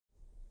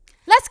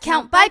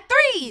count by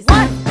threes.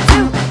 1,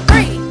 2,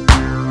 3,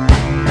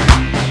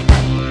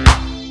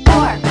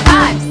 4,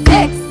 5,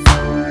 6,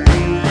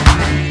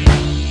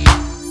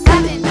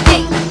 7,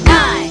 8,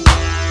 9,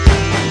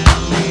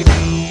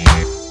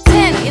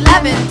 10,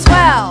 11,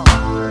 12.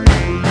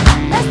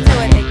 Let's do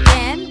it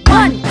again.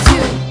 1, 2,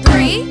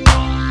 3,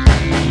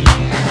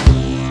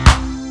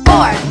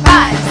 4,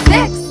 5,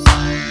 6,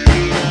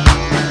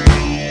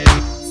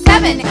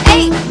 7,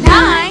 8,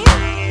 9,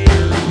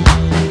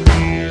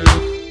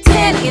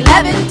 10,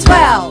 11,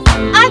 12.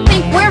 I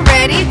think we're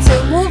ready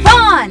to move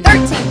on.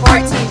 13,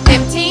 14,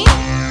 15,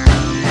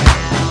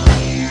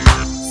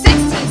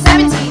 16,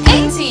 17,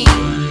 18,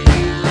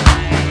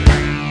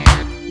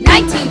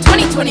 19,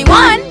 20,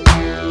 21,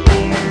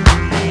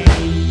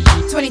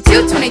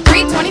 22,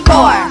 23, 24.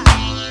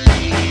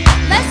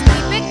 Let's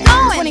keep it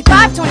going.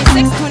 25,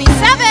 26,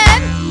 27.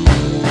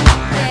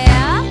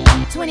 Yeah.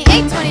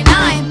 28,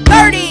 29,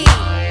 30.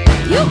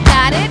 You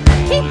got it.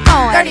 Keep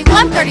going.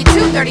 31,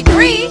 32,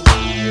 33.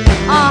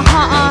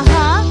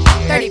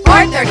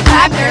 34,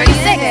 35,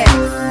 36.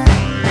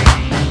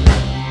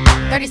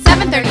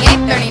 37,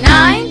 38,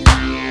 39.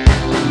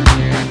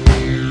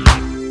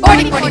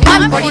 40,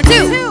 41,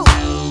 42.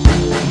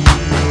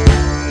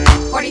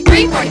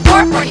 43,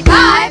 44,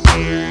 45.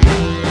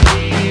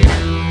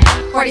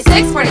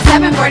 46,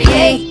 47,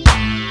 48.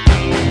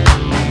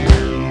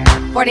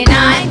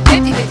 49,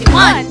 50,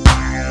 51.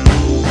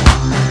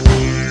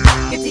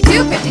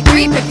 52,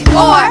 53,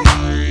 54.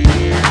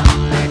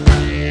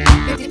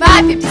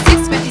 55,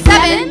 56,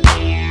 57.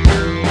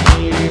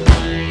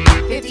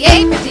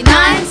 58,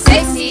 59,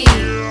 60.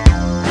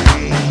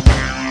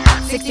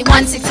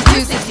 61,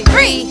 62,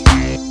 63.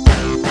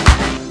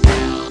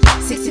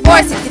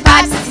 64,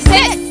 65,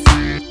 66.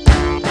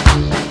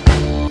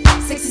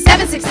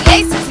 67,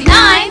 68,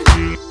 69.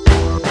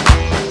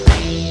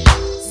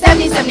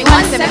 70,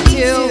 71,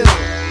 72.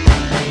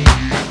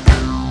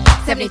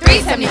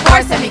 73,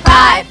 74,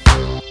 75.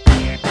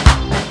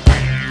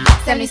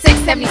 76,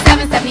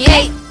 77,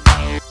 78.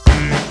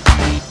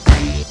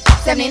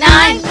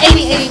 79,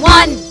 80,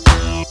 81.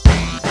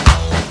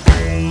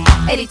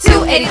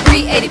 82,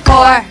 83,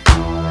 84.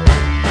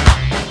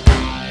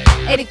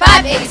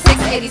 85,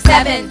 86,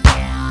 87.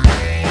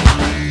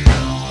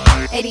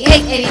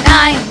 88,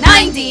 89,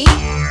 90.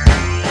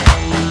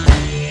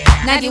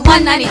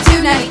 91,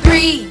 92,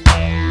 93.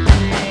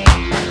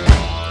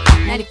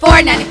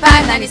 94,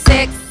 95,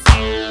 96.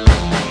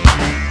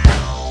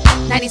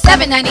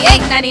 97, 98,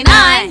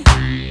 99.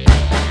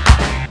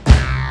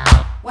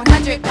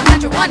 100,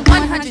 101,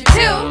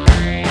 102.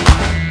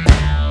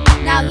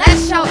 Now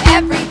let's show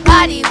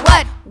everybody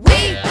what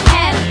we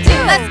can do.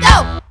 Let's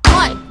go.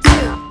 1,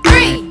 2,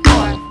 3,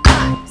 4,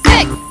 5,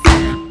 6,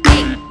 7,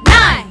 8,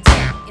 9,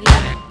 10,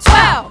 11,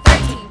 12,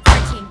 13,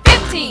 14,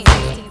 15,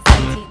 16,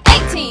 17,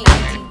 18,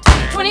 19,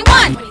 20,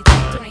 21, 22,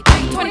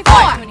 23, 24,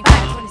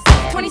 25,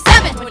 26,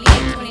 27,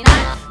 28,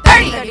 29,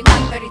 30,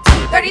 31,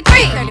 32,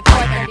 33,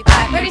 34,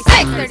 35,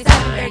 36, 37,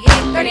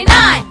 38,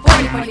 39,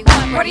 40,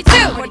 41,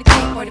 42,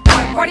 43,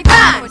 44,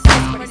 45,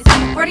 46,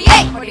 47,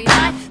 48,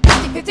 49,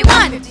 50,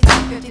 51, 52,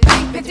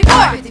 53,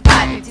 54,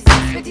 55,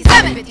 56,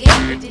 57, 58,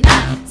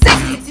 59,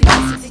 60,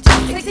 61,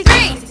 62,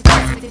 63,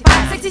 64,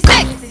 65,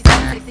 66,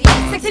 67,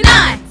 68,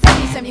 69,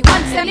 70,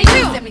 71,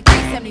 72,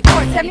 73,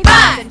 74,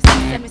 75,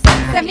 76,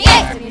 77,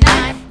 78,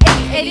 79,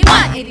 80,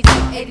 81, 82,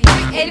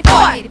 83,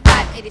 84,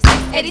 85, 86,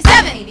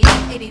 87,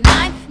 88,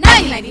 89,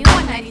 90,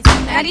 91, 92,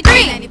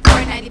 93,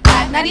 94,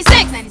 95,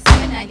 96,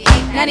 97,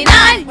 98,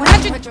 99,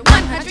 100,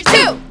 101,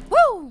 102. Woo!